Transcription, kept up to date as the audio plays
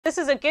This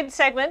is a good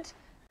segment,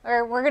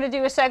 or we're going to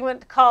do a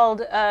segment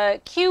called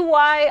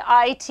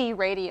QYIT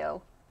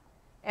Radio.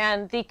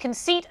 And the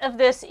conceit of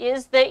this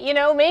is that, you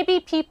know, maybe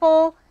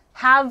people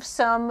have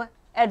some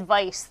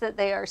advice that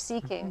they are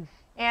seeking.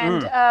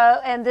 And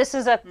this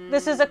is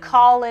a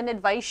call-in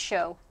advice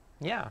show.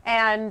 Yeah.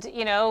 And,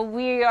 you know,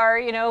 we are,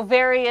 you know,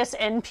 various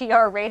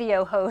NPR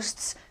radio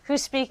hosts who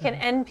speak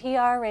an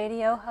NPR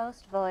radio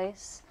host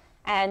voice.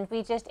 And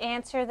we just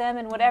answer them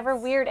in whatever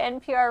weird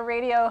NPR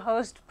radio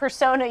host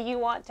persona you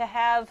want to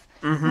have.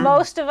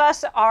 Most of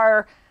us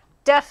are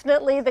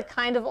definitely the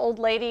kind of old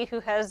lady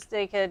who has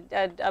like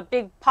a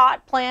big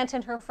pot plant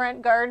in her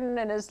front garden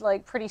and is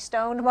like pretty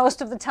stoned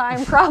most of the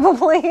time,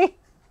 probably.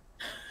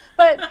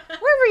 But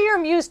wherever your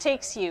muse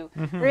takes you,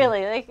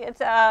 really, like it's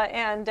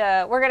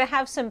we're gonna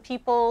have some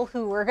people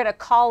who are gonna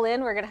call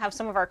in. We're gonna have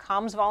some of our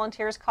comms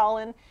volunteers call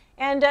in,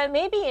 and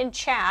maybe in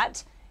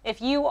chat, if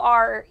you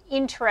are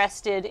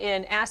interested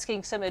in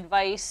asking some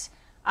advice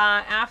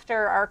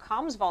after our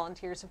comms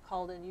volunteers have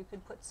called in, you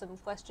could put some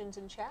questions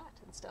in chat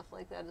and stuff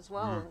like that as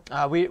well.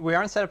 We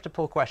aren't set up to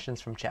pull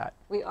questions from chat.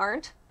 We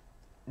aren't?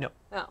 No.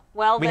 Oh,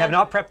 well, we have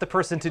not prepped the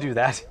person to do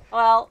that.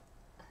 Well,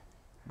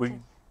 we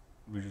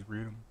just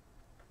read them.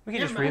 We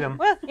can just read them.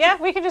 Well, yeah,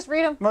 we can just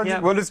read them.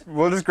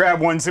 We'll just grab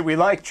ones that we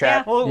like,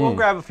 chat. Yeah. We'll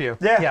grab a few.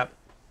 Yeah.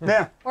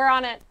 Yeah. We're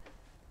on it.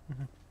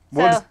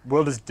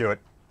 We'll just do it.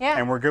 Yeah.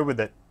 And we're good with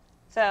it.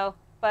 So,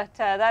 but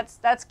that's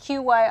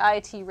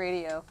QYIT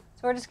Radio.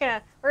 So we're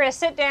gonna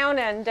sit down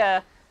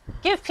and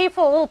give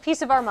people a little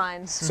piece of our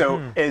minds.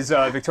 So is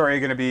Victoria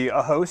going to be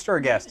a host or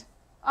a guest?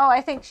 Oh, I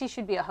think she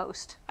should be a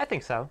host. I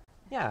think so.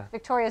 Yeah.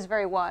 Victoria's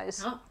very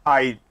wise. Oh.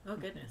 Oh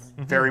Goodness.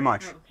 Very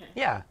much. Oh, okay.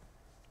 Yeah.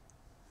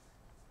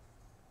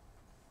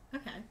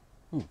 Okay.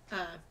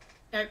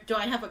 Do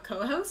I have a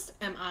co-host?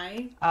 Am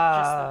I just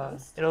the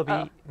host? It'll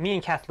be me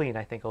and Kathleen,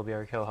 I think, will be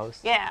our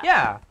co-hosts. Yeah.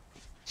 Yeah.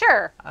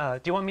 Sure.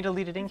 Do you want me to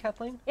lead it in,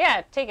 Kathleen?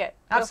 Yeah, take it.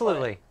 Go for it.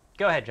 Absolutely.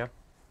 Go ahead, Joe.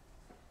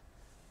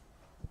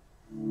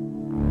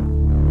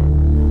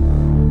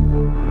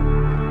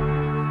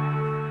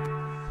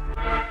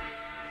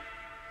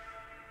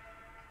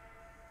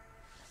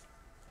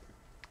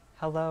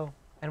 Hello,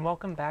 and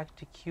welcome back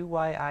to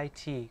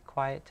QYIT,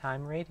 Quiet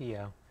Time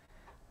Radio.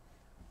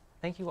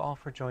 Thank you all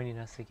for joining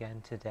us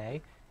again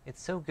today.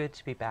 It's so good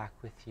to be back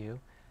with you.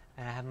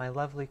 And I have my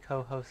lovely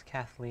co-host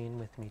Kathleen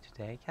with me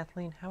today.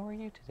 Kathleen, how are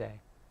you today?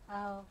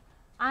 Oh,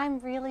 I'm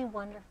really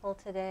wonderful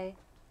today.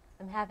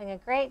 I'm having a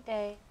great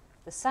day.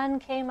 The sun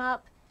came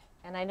up,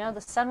 and I know the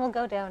sun will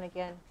go down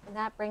again, and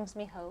that brings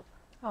me hope.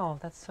 Oh,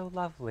 that's so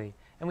lovely.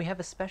 And we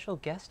have a special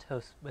guest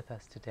host with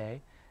us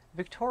today.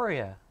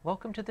 Victoria,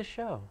 welcome to the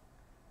show.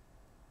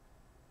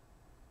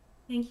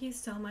 Thank you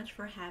so much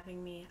for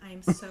having me.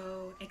 I'm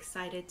so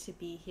excited to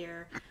be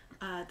here.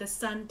 The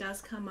sun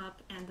does come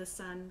up and the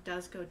sun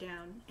does go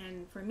down.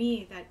 And for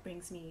me, that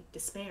brings me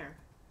despair.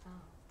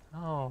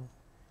 Oh,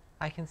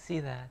 I can see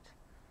that.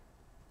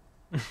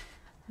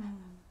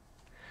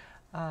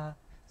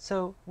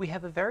 So we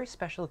have a very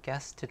special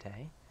guest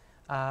today.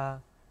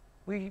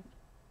 We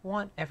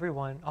want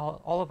everyone,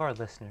 all of our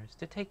listeners,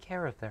 to take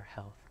care of their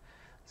health.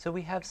 So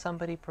we have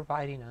somebody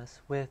providing us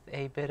with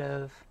a bit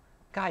of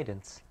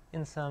guidance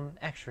in some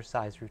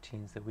exercise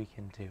routines that we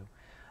can do.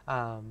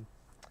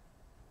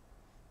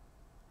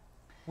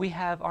 We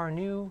have our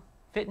new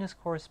fitness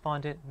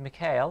correspondent,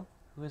 Mikhail,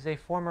 who is a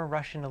former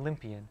Russian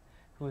Olympian,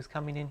 who is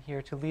coming in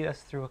here to lead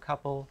us through a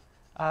couple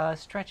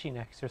stretching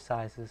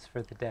exercises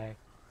for the day.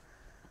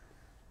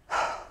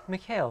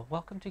 Mikhail,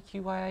 welcome to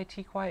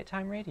QYIT Quiet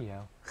Time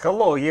Radio.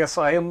 Hello, yes,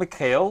 I am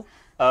Mikhail.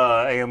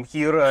 I am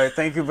here.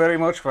 Thank you very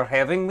much for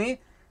having me.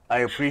 I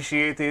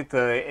appreciate it.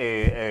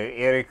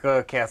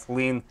 Erica,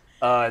 Kathleen,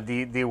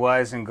 the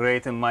wise and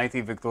great and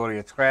mighty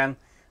Victoria Tran.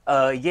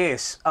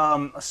 Yes,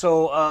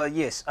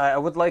 yes, I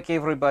would like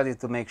everybody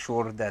to make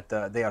sure that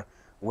they are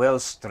well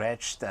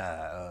stretched,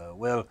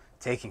 well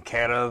taken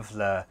care of,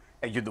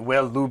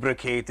 well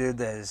lubricated,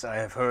 as I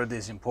have heard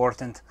is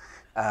important.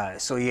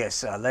 So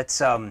yes, let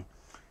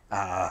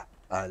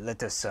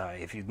us,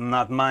 if you do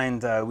not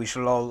mind, we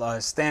shall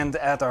all stand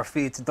at our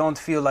feet. Don't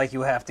feel like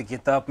you have to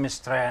get up, Miss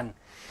Tran.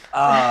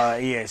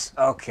 Yes,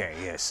 okay,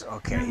 yes,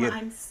 okay.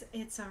 No,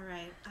 it's all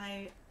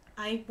right.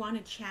 I want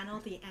to channel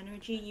the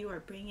energy you are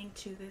bringing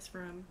to this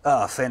room.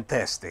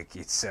 Fantastic.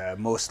 It's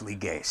mostly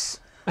gas.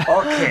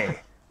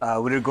 Okay,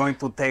 we're going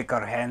to take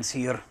our hands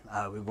here.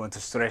 We're going to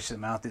stretch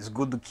them out. It's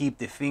good to keep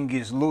the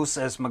fingers loose,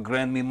 as my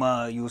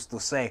grandmama used to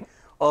say.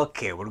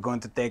 Okay, we're going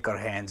to take our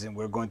hands and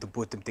we're going to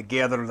put them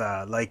together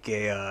like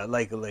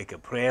a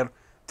prayer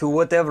to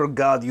whatever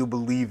God you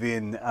believe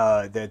in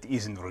that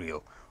isn't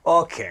real.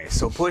 Okay,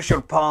 so push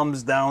your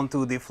palms down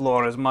to the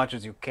floor as much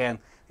as you can.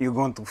 You're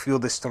going to feel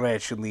the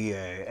stretch on the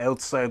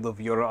outside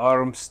of your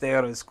arms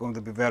there. It's going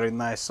to be very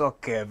nice.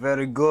 Okay,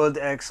 very good.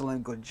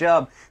 Excellent. Good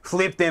job.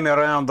 Flip them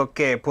around.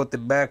 Okay, put the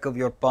back of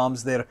your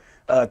palms there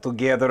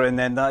together and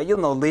then,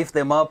 lift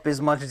them up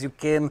as much as you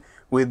can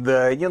with,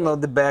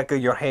 the back of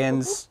your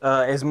hands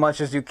as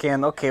much as you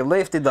can. Okay,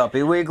 lift it up.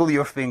 Wiggle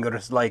your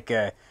fingers like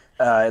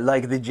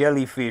like the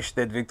jellyfish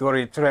that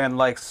Victoria Tran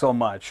likes so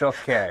much.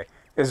 Okay,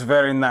 it's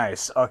very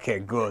nice. Okay,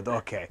 good.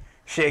 Okay,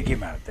 shake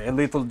him out a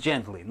little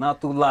gently,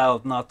 not too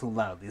loud, not too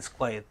loud. It's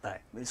quiet time.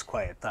 It's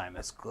quiet time.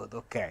 That's good.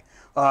 Okay,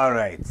 all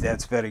right,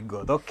 that's very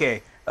good.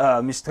 Okay,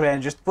 Miss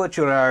Tran, just put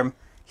your arm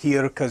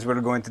here because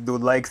we're going to do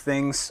leg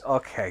things.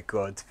 Okay,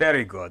 good,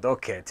 very good.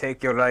 Okay,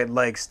 take your right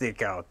leg,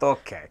 stick out.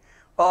 Okay.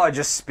 Oh,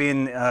 just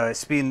spin,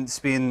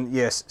 spin.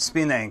 Yes,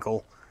 spin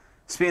ankle.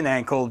 Spin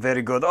ankle,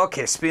 very good.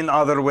 Okay, spin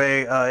other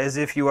way as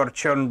if you are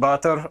churn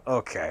butter.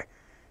 Okay.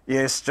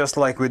 Yes, just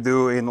like we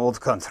do in old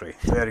country.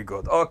 Very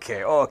good.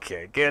 Okay,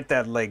 okay. Get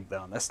that leg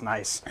down. That's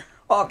nice.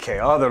 Okay,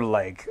 other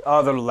leg,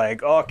 other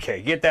leg.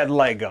 Okay, get that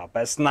leg up.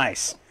 That's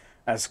nice.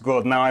 That's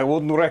good. Now, I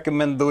wouldn't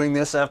recommend doing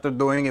this after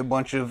doing a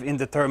bunch of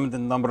indeterminate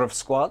number of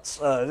squats.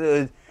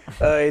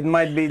 It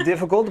might be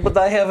difficult, but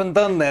I haven't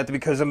done that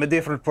because I'm a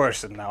different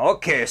person now.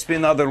 Okay,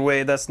 spin other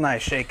way. That's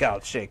nice. Shake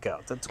out, shake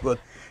out. That's good.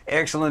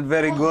 Excellent,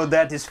 very good.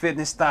 That is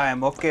fitness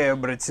time. Okay,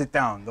 but sit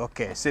down.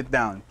 Okay, sit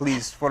down.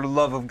 Please, for the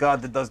love of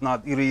God that does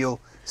not real,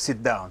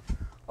 sit down.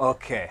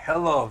 Okay,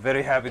 hello.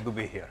 Very happy to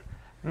be here.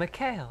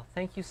 Mikhail,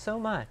 thank you so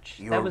much.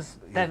 You're-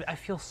 I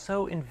feel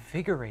so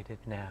invigorated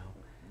now.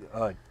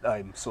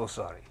 I'm so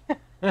sorry.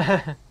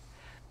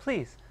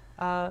 Please,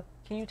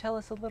 can you tell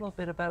us a little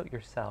bit about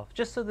yourself,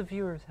 just so the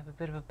viewers have a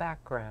bit of a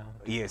background?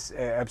 Yes,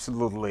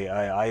 absolutely.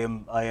 I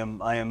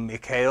am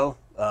Mikhail.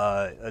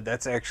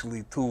 That's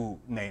actually two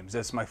names.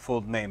 That's my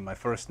full name. My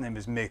first name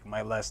is Mick.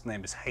 My last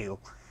name is Hale.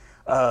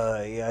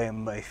 I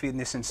am a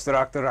fitness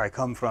instructor. I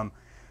come from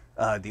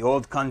the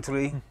old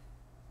country.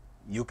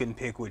 You can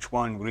pick which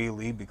one,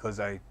 really, because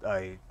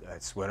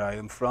that's where I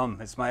am from.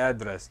 It's my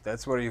address.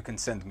 That's where you can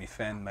send me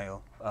fan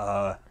mail.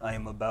 I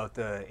am about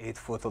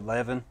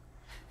 8'11".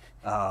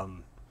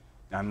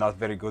 I'm not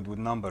very good with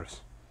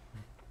numbers.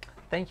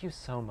 Thank you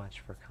so much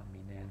for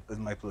coming in. It's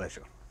my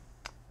pleasure.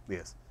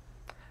 Yes.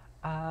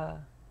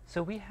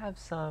 So we have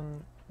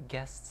some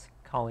guests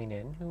calling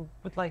in who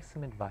would like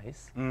some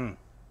advice. Mm.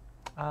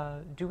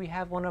 Do we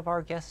have one of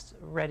our guests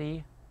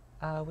ready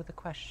with a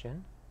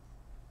question?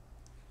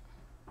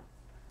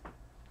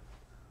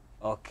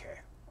 Okay,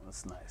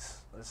 that's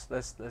nice. Let's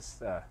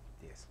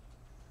yes.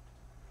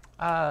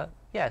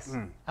 Yes.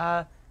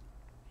 Mm.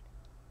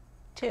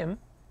 Tim,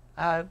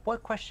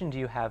 what question do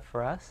you have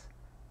for us?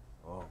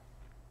 Oh.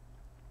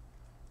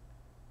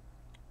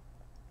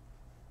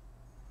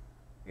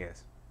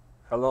 Yes.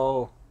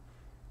 Hello.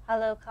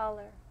 Hello,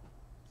 caller.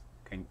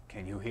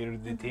 Can you hear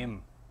the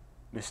team,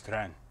 Miss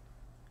Tran?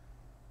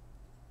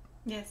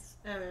 Yes.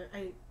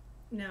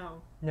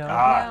 No. No.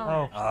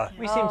 Ah, Oh,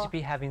 we seem to Oh.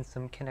 be having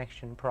some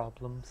connection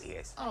problems.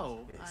 Yes.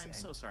 Oh, Yes, I'm and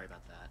so sorry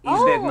about that. Is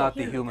that Oh, not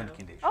the here we human go.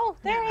 condition? Oh,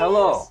 there he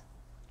Hello. is.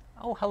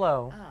 Oh,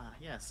 hello. Ah,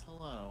 yes,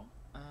 hello.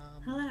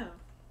 Hello.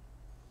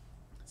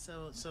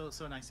 So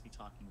nice to be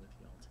talking with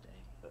you all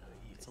today.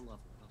 It's a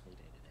lovely, lovely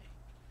day today.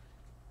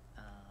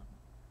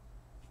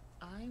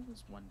 I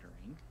was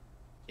wondering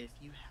if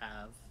you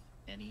have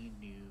any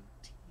new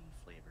tea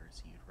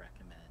flavors you'd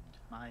recommend.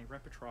 My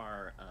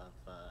repertoire of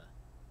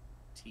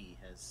tea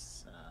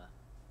has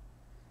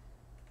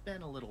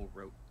been a little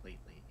rote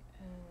lately,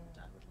 and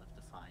I would love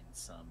to find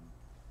some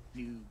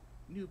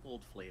new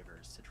bold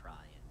flavors to try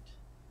and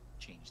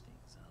change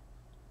things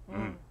up.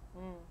 Mm.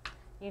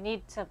 You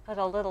need to put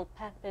a little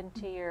pep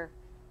into your,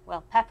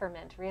 well,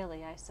 peppermint,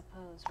 really, I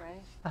suppose,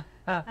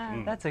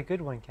 right? That's a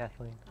good one,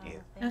 Kathleen. Oh, Yeah.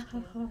 thank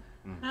you.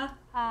 Ah,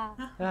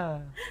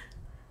 Ah,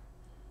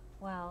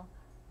 Well,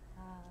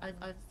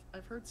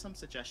 I've heard some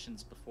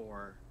suggestions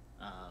before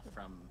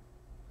from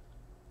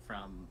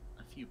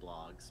a few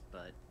blogs,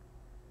 but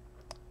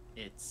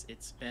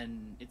it's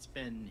been hit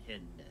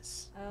and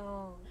miss.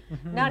 oh,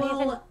 mhm. not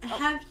well, even. Oh,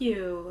 have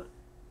you?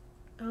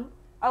 Oh,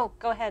 oh,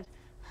 go ahead.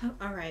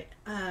 all right.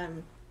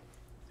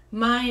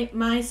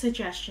 My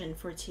suggestion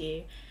for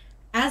tea,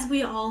 as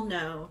we all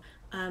know,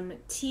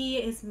 tea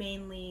is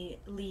mainly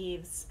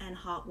leaves and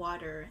hot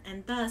water,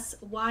 and thus,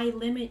 why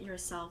limit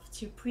yourself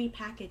to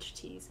pre-packaged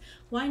teas?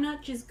 Why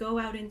not just go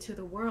out into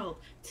the world,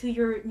 to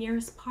your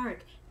nearest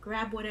park,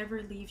 grab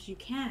whatever leaves you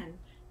can,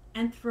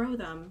 and throw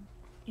them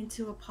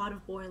into a pot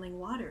of boiling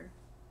water,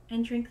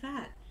 and drink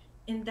that.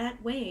 In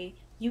that way,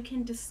 you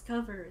can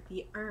discover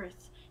the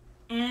earth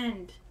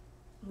and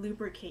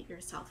lubricate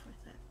yourself with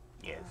it.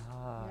 Yes.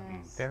 Ah,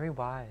 Yes. very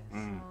wise.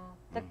 Mm.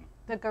 Oh,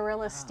 the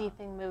gorilla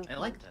steeping movement. I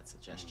like that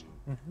suggestion.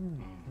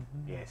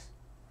 Yes.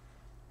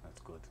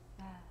 That's good.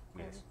 Yeah,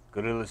 Yes.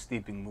 Gorilla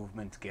steeping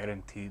movement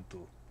guaranteed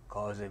to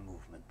cause a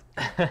movement.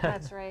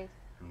 that's right.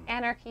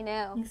 Anarchy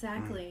now.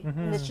 Exactly.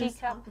 Mhm. It's The just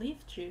teacup. hot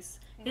leaf juice.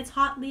 It's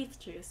hot leaf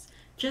juice.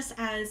 Just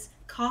as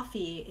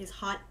coffee is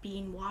hot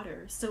bean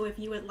water. So if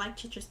you would like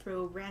to just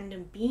throw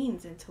random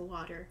beans into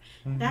water,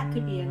 that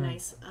could be a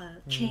nice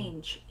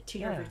change to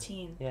your Yeah.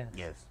 routine. Yes.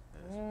 Yes.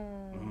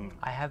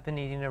 I have been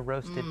eating a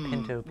roasted Mm,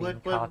 pinto bean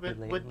what- coffee what-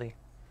 what- lately.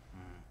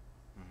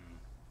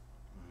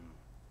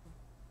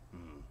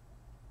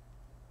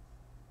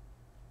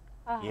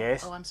 Oh.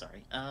 Yes. Oh, I'm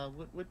sorry.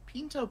 Would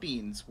pinto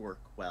beans work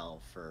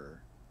well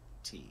for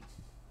tea?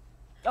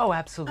 Oh,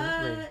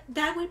 absolutely.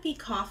 That would be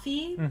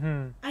coffee,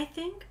 I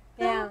think.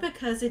 though, Yeah.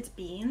 because it's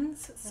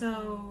beans,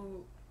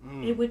 so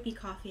it would be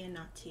coffee and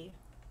not tea.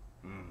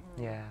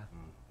 Yeah.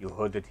 You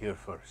heard it here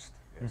first.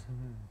 Yes.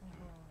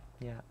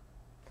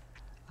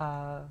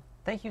 Yeah.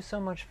 Thank you so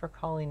much for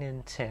calling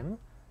in, Tim.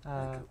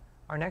 Thank you.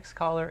 Our next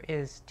caller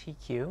is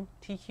TQ.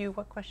 TQ,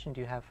 what question do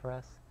you have for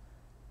us?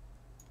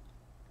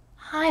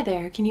 Hi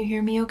there, can you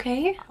hear me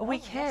okay? Oh, we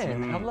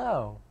can.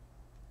 Hello.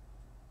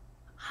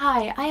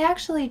 Hi, I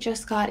actually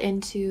just got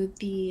into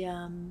the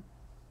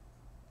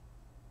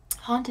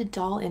haunted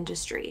doll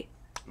industry,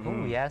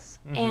 Oh, yes.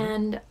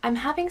 and I'm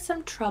having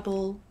some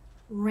trouble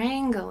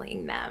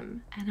wrangling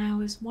them, and I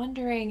was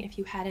wondering if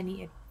you had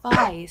any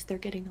advice. They're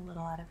getting a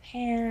little out of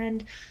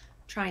hand,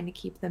 trying to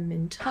keep them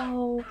in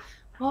tow.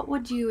 What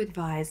would you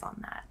advise on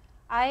that?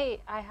 I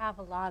have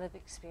a lot of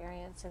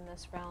experience in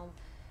this realm.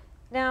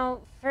 Now,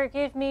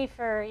 forgive me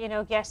for,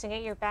 guessing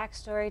at your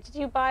backstory. Did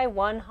you buy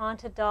one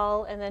haunted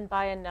doll and then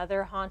buy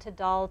another haunted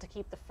doll to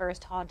keep the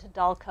first haunted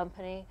doll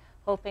company,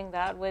 hoping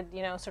that would,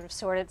 sort of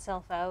sort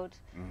itself out?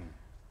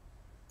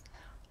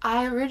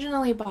 I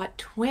originally bought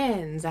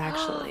twins,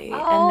 actually,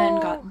 and then Oh.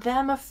 got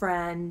them a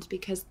friend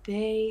because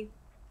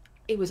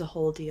it was a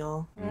whole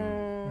deal.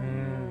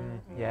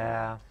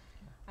 Yeah.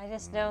 I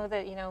just know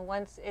that,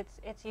 once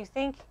it's you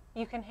think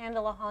you can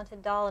handle a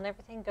haunted doll and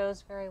everything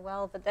goes very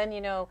well, but then,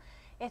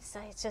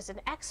 it's just an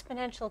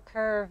exponential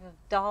curve of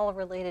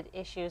doll-related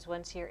issues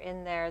once you're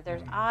in there.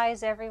 There's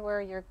eyes everywhere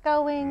you're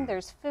going,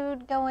 there's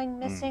food going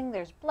missing,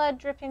 there's blood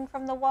dripping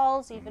from the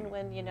walls, even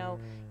when,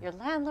 your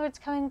landlord's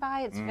coming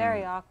by. It's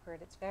very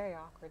awkward. It's very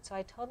awkward. So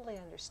I totally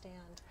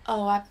understand.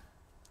 Oh,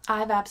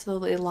 I've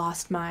absolutely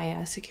lost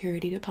my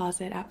security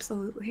deposit,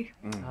 absolutely.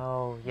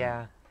 Oh,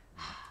 yeah.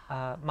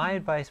 My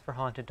advice for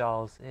haunted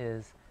dolls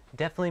is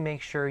definitely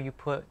make sure you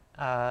put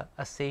a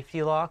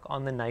safety lock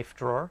on the knife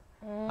drawer.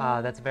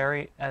 That's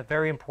a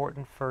very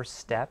important first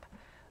step.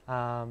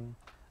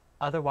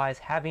 Otherwise,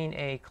 having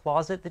a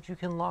closet that you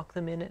can lock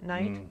them in at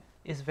night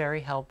is very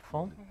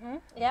helpful.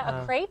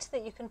 Yeah, a crate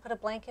that you can put a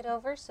blanket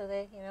over so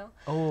they,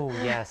 Oh,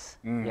 yes.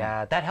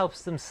 Yeah, that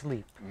helps them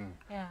sleep.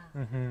 Yeah.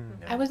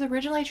 I was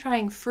originally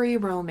trying free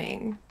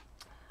roaming,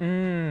 but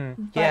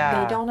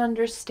Yeah. they don't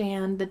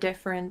understand the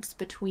difference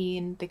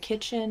between the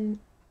kitchen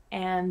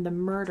and the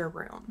murder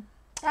room.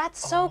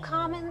 That's so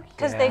common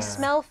because they yeah.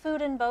 smell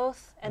food in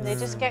both and they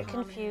just get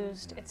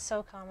confused. It's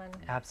so common.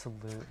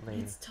 Absolutely.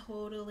 It's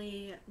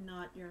totally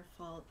not your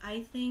fault.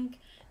 I think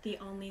the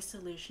only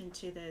solution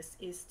to this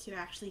is to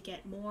actually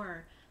get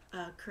more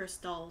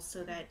cursed dolls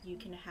so that you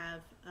can have,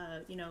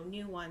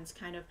 new ones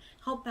kind of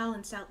help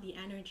balance out the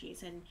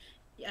energies and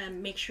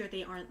make sure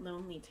they aren't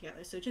lonely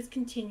together. So just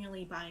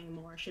continually buying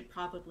more should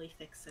probably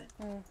fix it.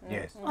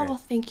 Yes. Oh, well,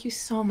 thank you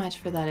so much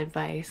for that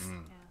advice.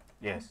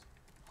 Yes.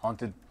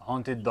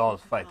 Haunted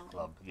Dolls Fight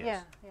Club.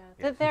 Yes.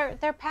 Yeah.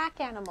 They're pack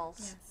animals.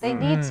 Yes. They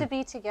need to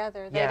be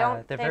together. They Yeah,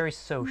 don't. they're very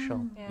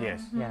social.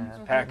 Yes. Yeah.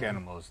 Pack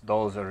animals.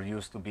 Dolls are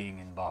used to being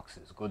in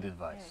boxes. Good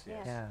advice.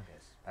 Yes. Yeah.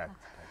 Yes. Pack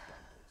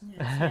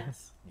dolls.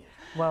 Yes.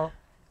 Well,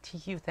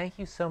 TQ, thank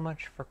you so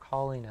much for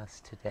calling us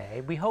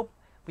today. We hope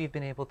we've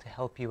been able to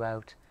help you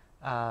out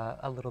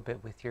a little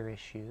bit with your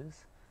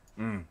issues.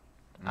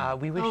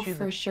 We wish Oh, you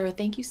for sure.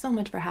 Thank you so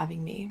much for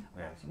having me.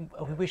 Yes.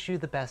 we wish you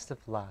the best of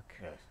luck.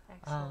 Yes.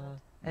 Excellent.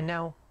 And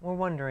now we're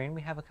wondering,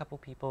 we have a couple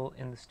people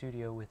in the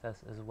studio with us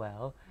as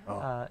well.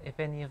 Oh. If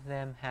any of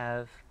them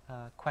have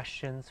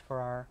questions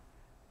for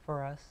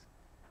us.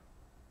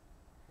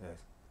 Yes.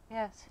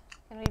 Yes.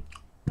 Can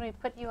we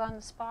put you on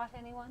the spot,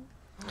 anyone?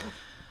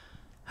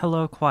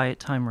 Hello, Quiet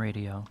Time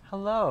Radio.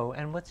 Hello,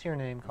 and what's your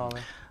name,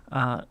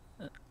 caller?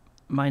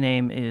 My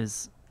name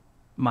is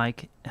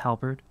Mike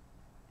Halberd.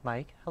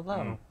 Mike,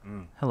 hello.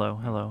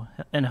 Hello,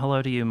 and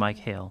hello to you, Mike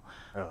Hale.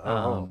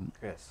 Hello.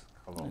 Yes.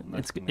 Hello.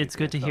 Nice to meet It's you,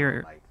 good to fellow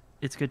hear. Mike.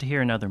 It's good to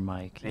hear another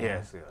Mike.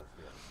 Yes.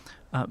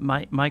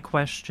 My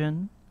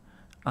question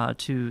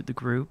to the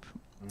group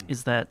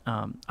is that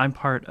I'm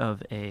part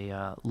of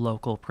a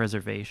local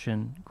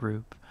preservation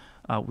group.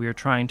 We are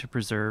trying to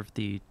preserve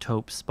the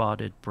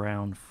taupe-spotted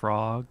brown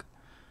frog.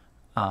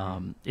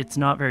 It's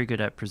not very good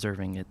at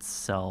preserving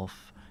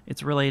itself.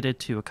 It's related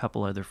to a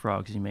couple other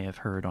frogs you may have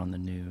heard on the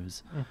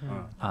news.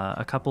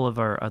 A couple of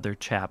our other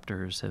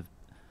chapters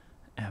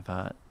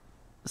have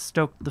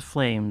stoked the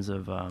flames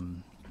of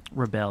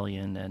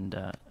rebellion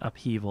and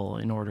upheaval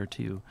in order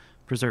to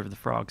preserve the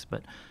frogs.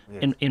 But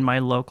in my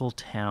local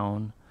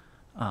town,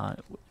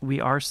 we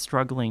are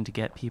struggling to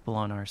get people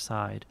on our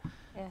side.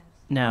 Yes.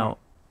 Now,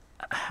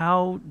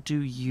 how do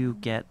you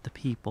get the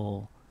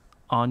people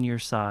on your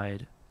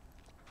side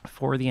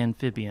for the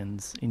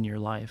amphibians in your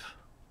life?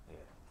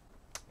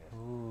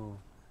 Ooh,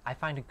 I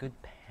find a good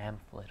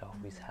pamphlet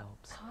always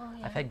helps. Oh,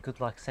 yeah. I've had good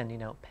luck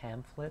sending out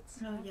pamphlets,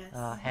 Oh, yes.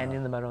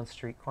 handing them out on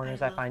street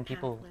corners. I love find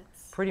people,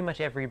 pamphlets. pretty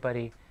much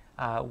everybody,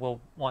 will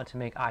want to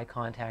make eye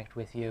contact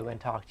with you and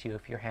talk to you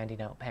if you're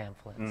handing out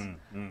pamphlets.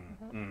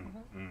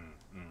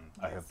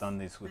 I have done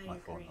this with I my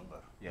phone agree. number.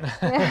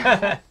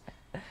 Yes.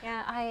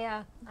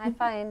 Yeah, I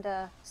find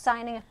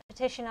signing a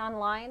petition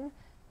online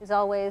is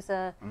always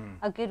a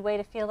good way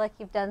to feel like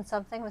you've done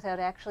something without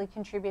actually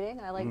contributing.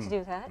 I like to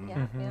do that.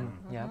 Yeah, yeah.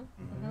 Yeah.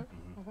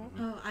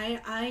 Oh,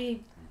 I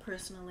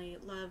personally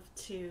love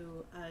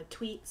to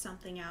tweet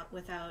something out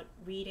without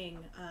reading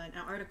an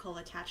article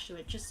attached to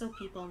it, just so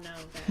people know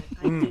that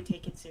I do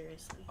take it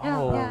seriously.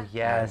 Oh, Yeah.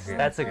 yes. Yeah.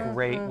 That's a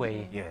great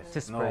way Yes.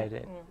 to spread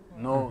it.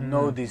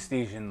 No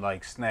decision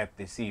like snap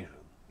decision.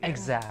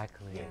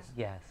 Exactly.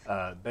 Yes.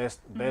 Yes.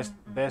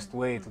 Best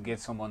way to get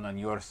someone on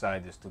your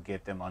side is to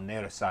get them on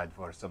their side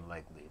for some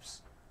like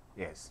leaves.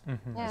 Yes.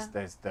 Yeah.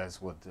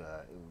 That's what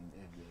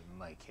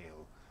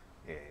Michael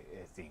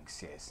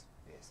thinks. Yes.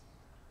 Yes.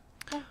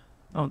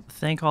 Oh,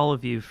 thank all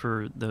of you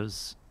for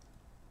those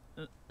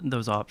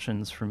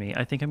options for me.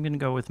 I think I'm going to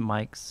go with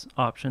Mike's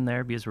option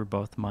there because we're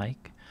both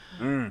Mike.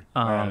 And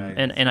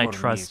I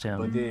trust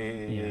him.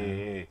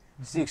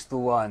 But 6 to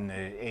 1,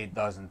 8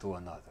 dozen to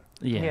another.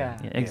 Yeah,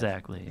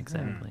 exactly.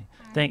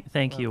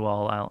 Thank you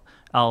all.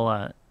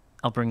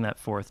 I'll bring that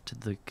forth to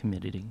the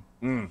committee.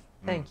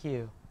 Thank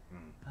you.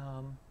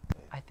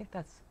 I think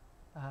that's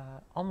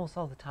almost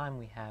all the time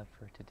we have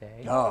for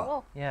today.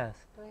 Oh, Yes.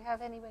 Do we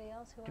have anybody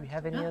else who Do we wants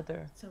have to- any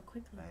other? So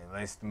quickly.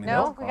 last No,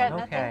 minute we got call.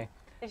 nothing. Okay.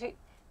 Did you,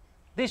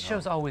 These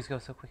shows always go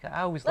so quick.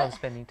 I always love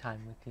spending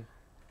time with you.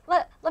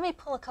 let me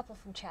pull a couple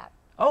from chat.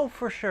 Oh,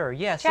 for sure.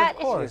 Yes, Chat,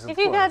 of course. if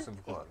you got,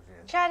 of course,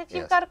 yes. Chat, if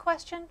you've Yes. got a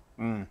question,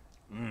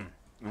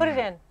 put it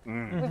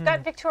in. We've got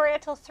Victoria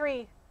till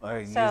 3.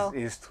 So-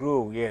 It's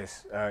true,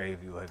 yes,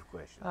 if you have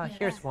questions.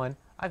 Here's one.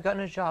 I've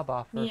gotten a job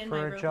offer Me and my for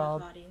a robot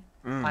job body.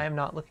 I am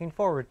not looking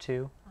forward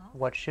to.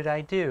 What should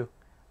I do?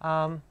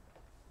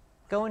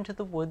 Go into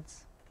the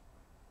woods.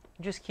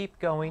 Just keep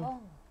going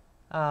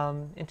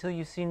until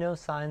you see no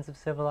signs of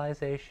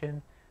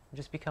civilization.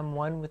 Just become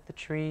one with the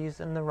trees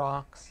and the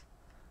rocks.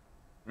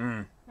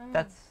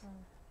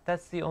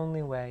 That's the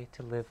only way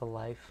to live a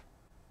life.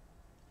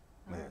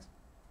 Yes.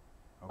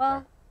 Okay.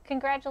 Well,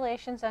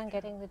 congratulations on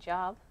getting the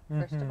job,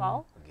 first of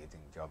all. Getting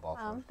job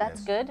offer.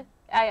 That's yes. good.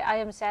 I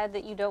am sad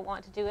that you don't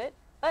want to do it,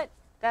 but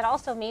that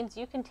also means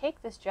you can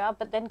take this job,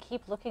 but then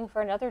keep looking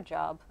for another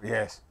job.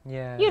 Yes,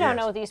 Yeah. You don't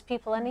Yes. know these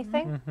people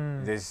anything.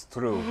 that's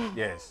true.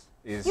 Yes,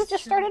 is You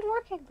just started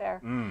working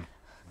there.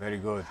 very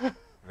good,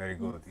 very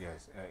good.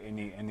 Yes.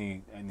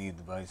 Any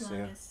advice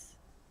there? Yes.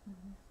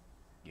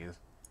 Yes.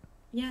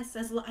 Yes,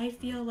 I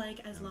feel like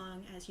as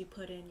long as you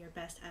put in your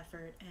best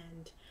effort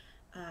and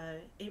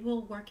it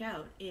will work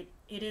out. It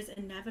is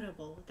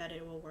inevitable that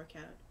it will work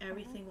out.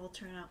 Everything will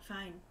turn out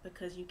fine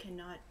because you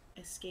cannot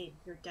escape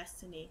your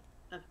destiny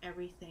of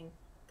everything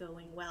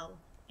going well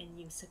and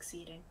you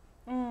succeeding.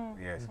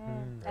 Yes.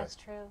 That's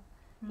true.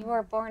 You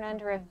were born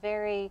under a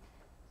very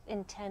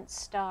intense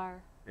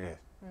star. Yes.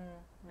 Yes.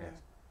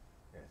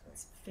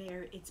 Yes.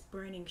 It's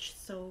burning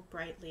so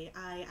brightly.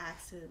 I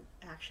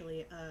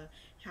actually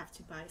have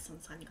to buy some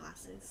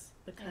sunglasses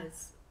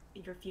because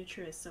your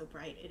future is so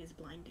bright. It is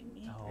blinding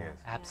me. Oh, Yes.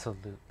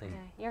 absolutely.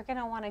 Yeah, you're going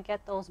to want to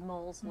get those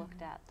moles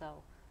looked at,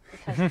 though,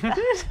 because of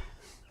that.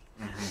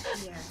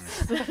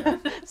 Yes.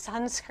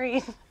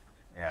 Sunscreen.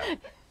 Yeah.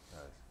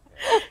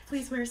 Yes.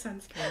 Please wear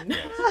sunscreen.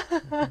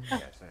 Yes.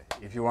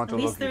 If you want At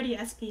to least look 30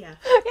 SPF.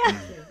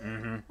 Yes.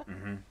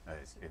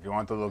 If you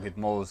want to look at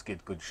moles,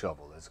 get good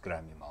shovel, as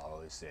Grandma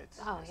always said.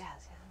 Oh,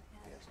 Yes.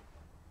 yes.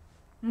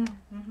 Yes.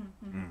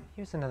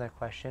 Here's another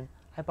question.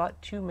 I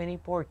bought too many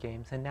board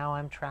games and now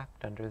I'm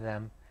trapped under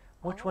them.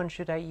 Which one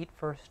should I eat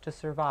first to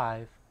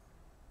survive?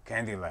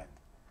 Candyland.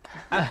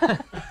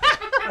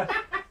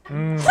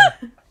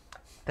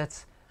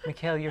 That's,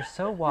 Mikhail, you're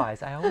so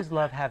wise. I always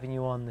love having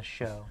you on the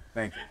show.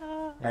 Thank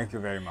you. Thank you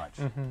very much.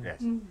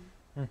 Yes.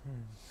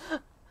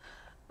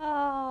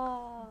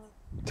 Oh.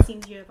 It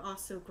seems you have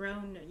also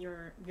grown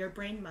your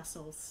brain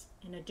muscles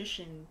in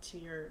addition to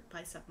your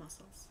bicep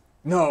muscles.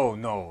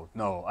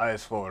 No.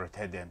 Eyes forward,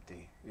 head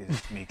empty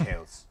is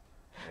Mikhail's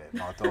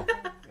motto.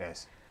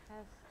 Yes.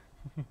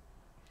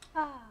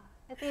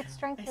 It's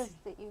strength I is see.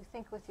 that you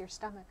think with your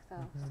stomach,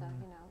 though, so,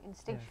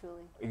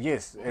 instinctually.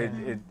 Yes,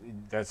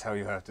 that's how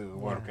you have to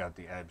work out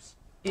the abs.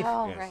 If,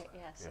 Oh, Yes. right,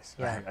 yes. Yes.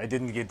 Yeah. I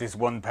didn't get this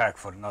one pack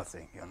for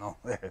nothing, you know.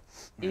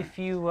 if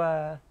you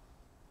are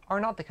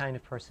not the kind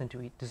of person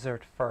to eat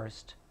dessert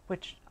first,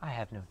 which I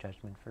have no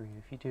judgment for you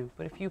if you do,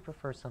 but if you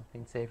prefer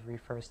something savory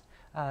first,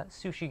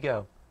 Sushi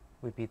Go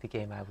would be the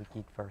game I would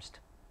eat first.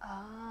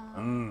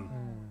 Oh,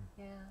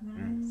 yeah.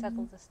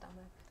 Settle the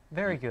stomach.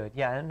 Very good.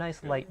 Yeah, a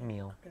nice light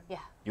meal. Yeah.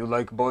 You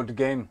like board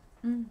game?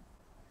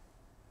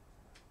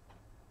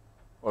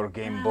 Or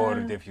game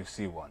board if you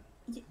see one?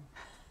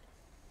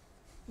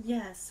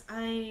 Yes,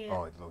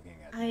 Oh, it's looking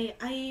at me.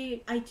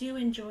 I do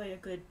enjoy a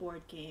good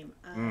board game.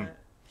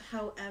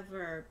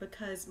 However,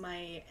 because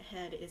my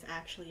head is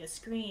actually a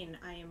screen,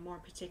 I am more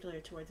particular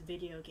towards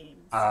video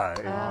games.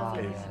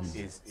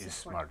 Is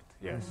smart.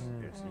 Yes,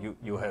 yes.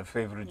 You have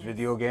favorite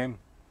video game?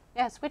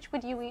 Yes, which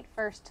would you eat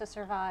first to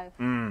survive?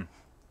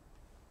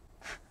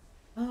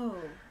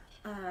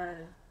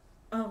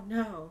 Oh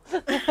no.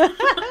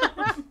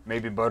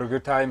 Maybe Burger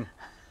Time?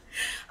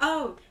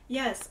 Oh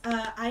yes,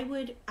 I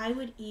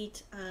would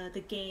eat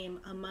the game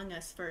Among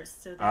Us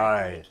first, so that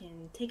I Aye.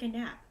 can take a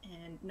nap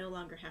and no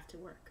longer have to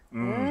work.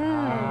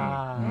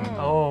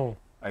 Oh,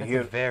 I that's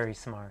hear- very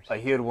smart. I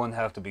hear one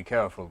have to be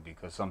careful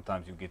because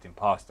sometimes you get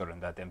imposter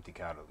and that empty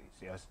calories.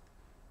 Yes.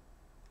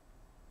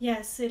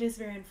 Yes, it is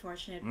very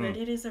unfortunate, but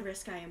it is a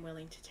risk I am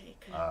willing to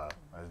take.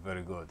 That's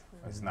very good.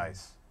 That's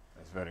nice.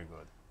 That's very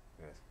good.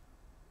 Yes.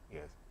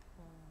 Yes.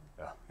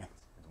 Yeah.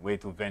 It's a way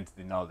to vent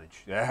the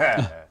knowledge.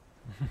 Yeah.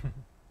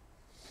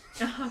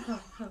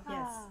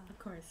 Yes, of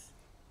course.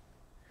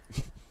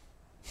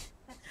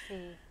 Let's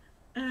see.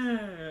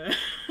 Uh,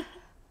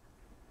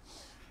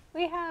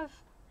 We have,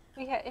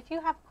 if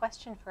you have a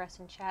question for us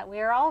in chat,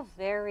 we are all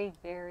very,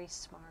 very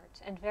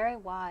smart and very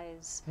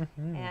wise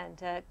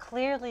and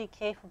clearly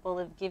capable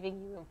of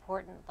giving you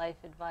important life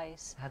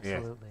advice.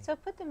 Absolutely. So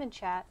put them in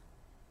chat.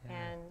 Yeah.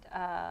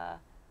 And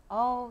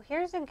oh,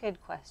 here's a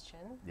good question,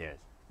 Yes.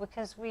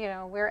 because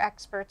we're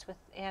experts with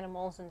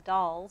animals and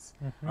dolls.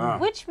 Ah.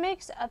 Which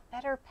makes a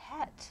better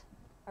pet,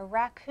 a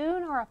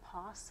raccoon or a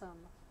possum?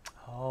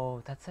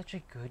 Oh, that's such a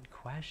good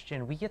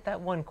question. We get that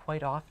one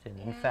quite often,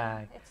 in Yeah,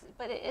 fact.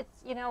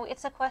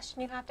 it's a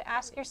question you have to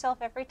ask yourself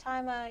every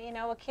time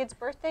a kid's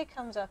birthday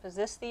comes up. Is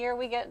this the year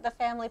we get the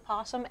family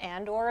possum,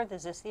 or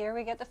is this the year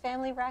we get the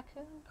family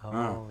raccoon?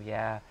 Oh,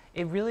 yeah.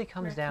 It really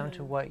comes down to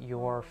Raccoon. what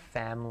your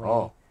family,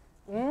 Oh.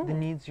 the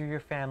needs of your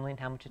family, and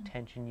how much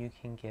attention you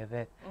can give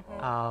it.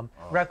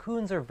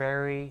 Raccoons are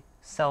very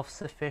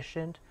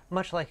self-sufficient,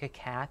 much like a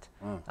cat.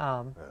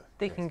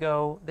 They can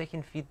go, they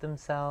can feed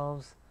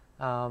themselves.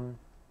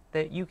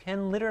 That you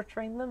can litter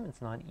train them.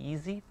 It's not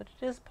easy, but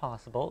it is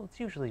possible. It's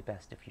usually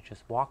best if you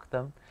just walk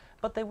them.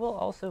 But they will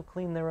also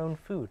clean their own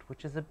food,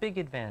 which is a big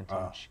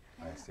advantage.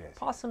 Yes, yes.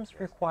 Possums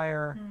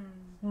require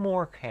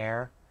more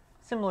care,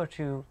 similar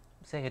to,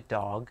 say, a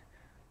dog.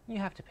 You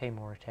have to pay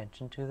more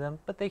attention to them,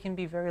 but they can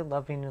be very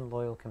loving and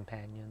loyal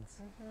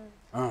companions.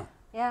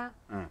 Yeah.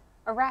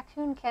 A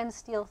raccoon can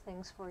steal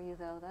things for you,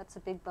 though. That's a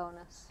big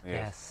bonus.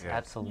 Yes,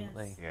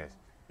 absolutely. Yes.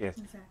 Yes.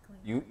 exactly.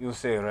 You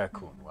say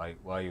raccoon.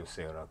 Why you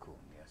say raccoon?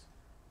 Yes.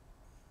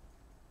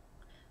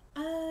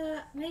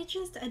 I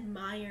just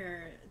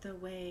admire the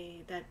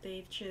way that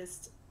they've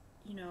just,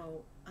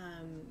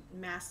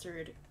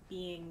 mastered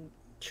being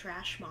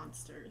trash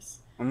monsters.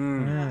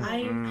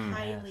 I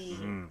highly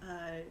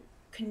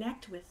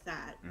connect with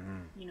that,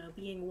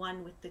 being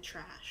one with the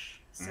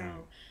trash. So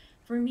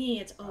for me,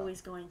 it's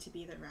always going to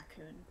be the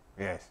raccoon.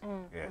 Yes.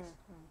 Yes.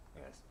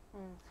 Yes.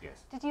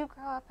 Yes. Did you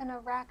grow up in a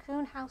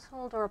raccoon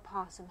household or a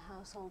possum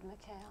household,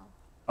 Mikhail?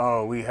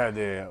 Oh, we had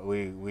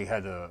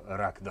a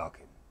rack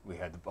ducking. We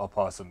had a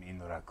possum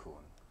in a raccoon.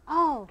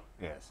 Oh,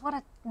 Yes. what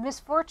a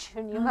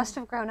misfortune you must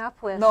have grown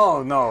up with.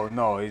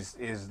 No.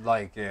 It's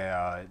like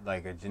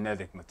a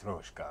genetic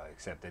matryoshka,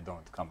 except they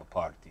don't come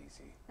apart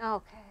easy.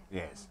 Okay.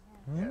 Yes.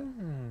 Yes.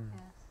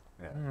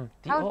 Yeah.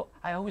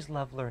 I always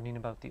love learning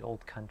about the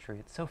old country.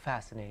 It's so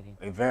fascinating.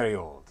 Very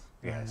old.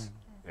 Yes.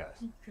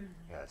 Yes.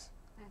 Yes.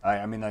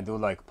 I mean, I do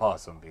like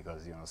possum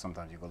because,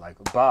 sometimes you go like,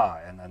 bah,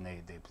 and then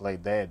they play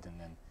dead, and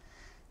then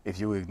if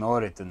you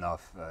ignore it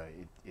enough,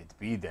 it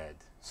be dead.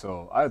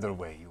 So either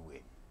way, you win.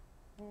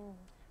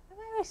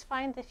 I always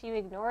find if you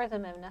ignore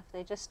them enough,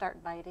 they just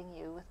start biting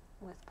you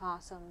with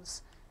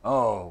possums.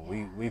 Oh,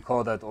 we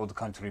call that old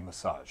country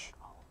massage.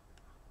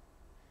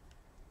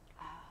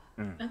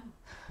 Oh,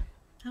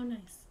 how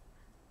nice.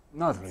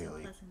 Not So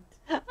really, pleasant.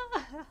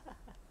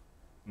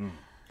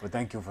 but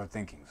thank you for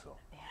thinking so.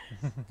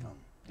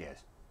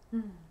 Yes.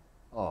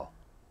 Oh,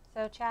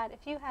 So, Chad,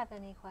 if you have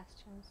any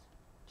questions,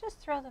 just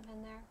throw them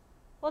in there.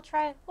 We'll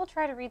try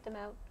to read them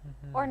out,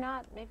 or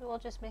not. Maybe we'll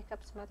just make up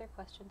some other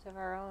questions of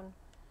our own.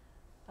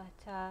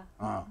 But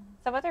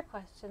some other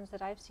questions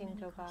that I've seen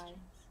Many go questions.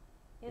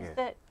 by is Yes.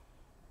 that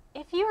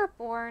if you were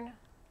born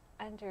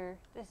under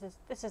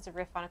this is a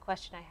riff on a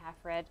question I half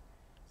read.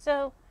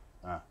 So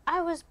I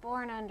was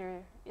born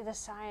under the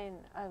sign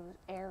of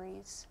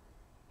Aries,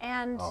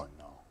 and oh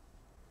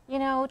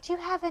no. do you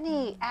have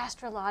any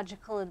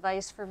astrological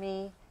advice for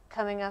me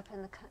coming up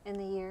in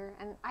the year?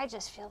 And I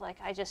just feel like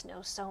I just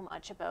know so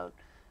much about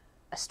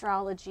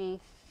astrology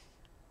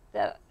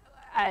that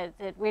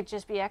we'd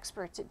just be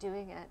experts at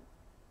doing it.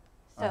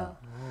 So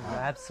Ooh,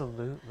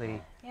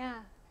 absolutely. yeah.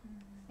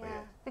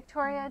 Yes.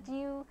 Victoria, do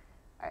you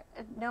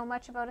know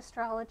much about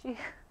astrology?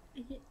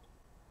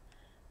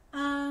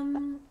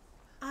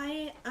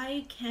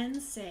 I can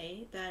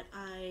say that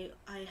I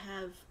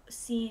have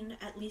seen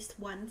at least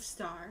one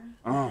star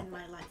Oh. in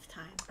my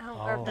lifetime.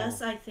 Oh.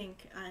 Thus, I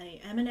think I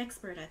am an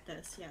expert at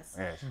this. Yes.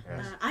 Yes.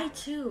 Yes. I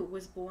too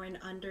was born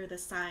under the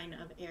sign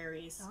of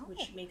Aries, Oh.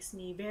 which makes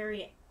me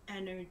very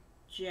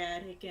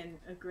energetic and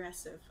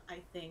aggressive, I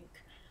think.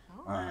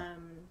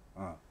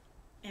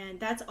 And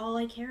that's all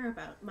I care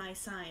about, my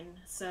sign.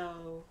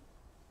 So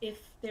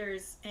if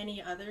there's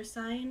any other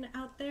sign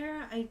out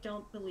there, I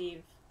don't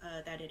believe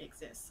that it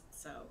exists.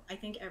 So I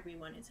think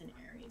everyone is an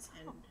Aries,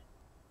 and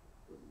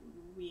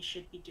we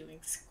should be doing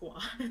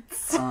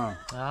squats.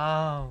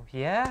 Oh,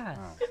 yeah.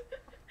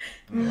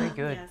 Very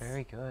good. Yes.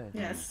 Very good.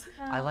 Yes.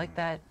 I like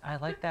that. I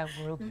like that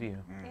worldview.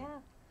 Yeah.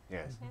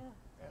 Yes. Yeah.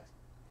 Yes.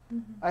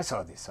 Mhm. I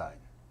saw this sign.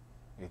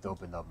 It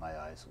opened up my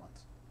eyes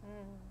once.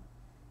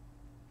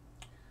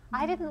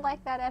 I didn't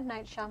like that M.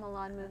 Night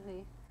Shyamalan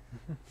movie.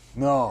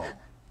 No,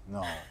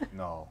 no,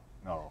 no,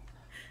 no.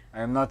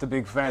 I am not a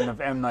big fan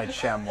of M. Night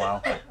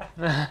Shyamalan.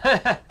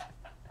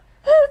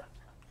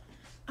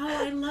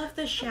 Oh, I love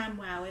the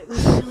ShamWow. It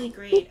was really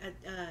great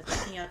at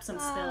picking up some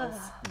spills.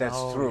 That's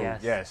Oh, true.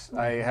 yes. Yes.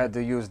 I had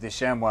to use the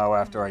ShamWow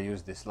after I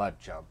used the slap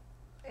job.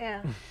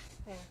 Yeah.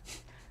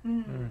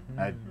 Yeah.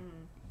 I,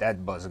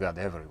 that buzz got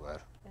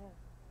everywhere.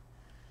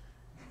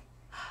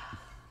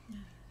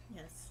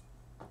 Yes.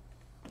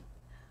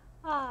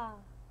 Ah.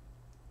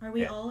 Are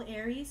we Yeah. all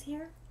Aries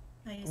here?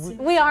 I assume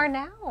We so. are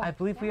now. I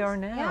believe we are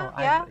now.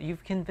 Yeah.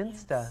 You've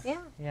convinced Yes. us.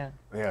 Yeah. Yeah.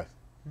 Yes.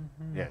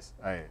 Mhm. Yes.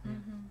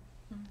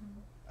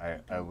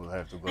 I will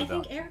have to go I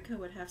down. think Erica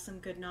would have some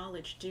good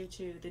knowledge due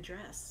to the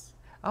dress.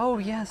 Oh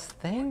yes,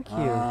 thank you.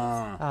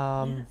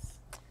 Ah. Yes.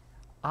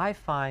 I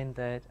find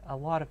that a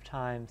lot of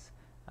times,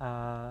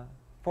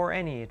 for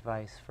any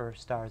advice for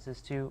stars,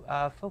 is to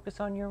focus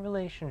on your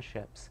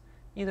relationships,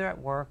 either at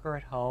work or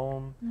at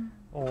home,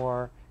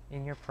 or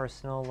in your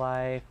personal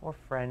life or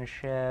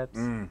friendships.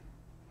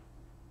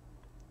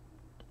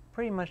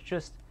 Pretty much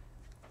just,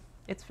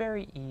 it's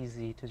very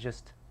easy to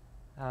just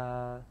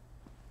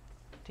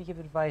to give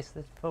advice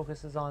that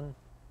focuses on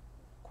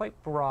quite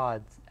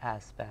broad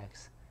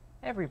aspects.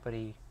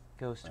 Everybody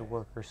goes to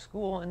work or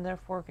school and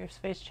therefore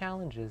face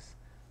challenges.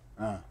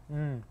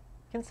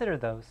 Consider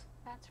those.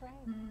 That's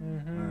right.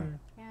 Mm-hmm.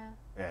 Yeah.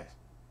 Yes.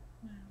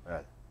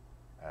 Well,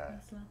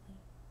 That's lovely.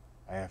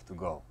 I have to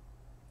go.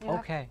 You have-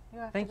 Okay. you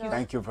have to Thank go. you.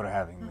 Thank you for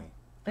having me.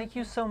 Thank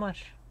you so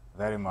much.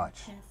 Very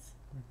much. Yes.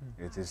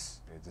 It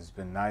has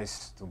been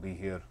nice to be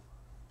here.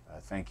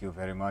 Thank you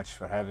very much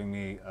for having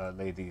me,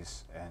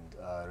 ladies. And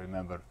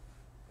remember,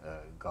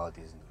 God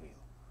isn't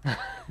real.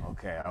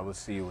 Okay, I will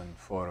see you in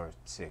 4 or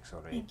 6 or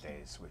 8 Thank you.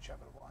 days,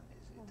 whichever one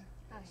is it.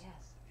 Oh,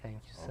 yes.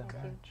 Thank you so Okay.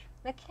 much.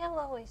 Mikhail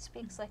always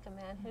speaks like a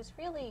man who's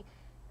really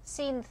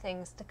seen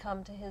things to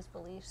come to his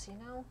beliefs, you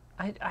know?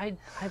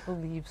 I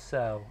believe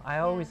so. I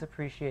always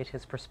appreciate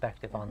his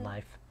perspective on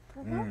life.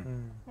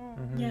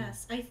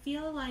 Yes, I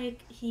feel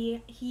like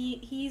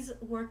he's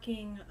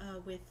working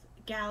with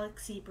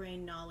galaxy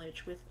brain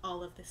knowledge with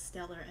all of the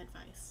stellar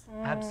advice.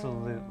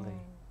 Absolutely.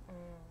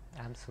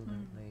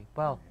 Absolutely.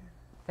 Well,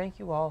 thank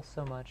you all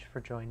so much for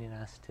joining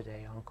us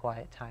today on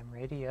Quiet Time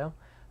Radio.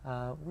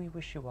 We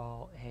wish you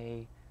all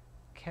a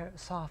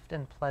soft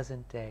and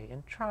pleasant day,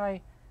 and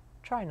try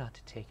not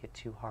to take it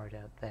too hard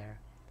out there.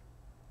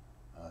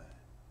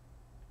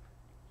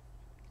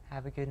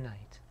 Have a good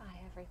night. Bye,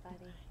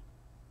 everybody.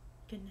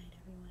 Good night,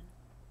 everyone.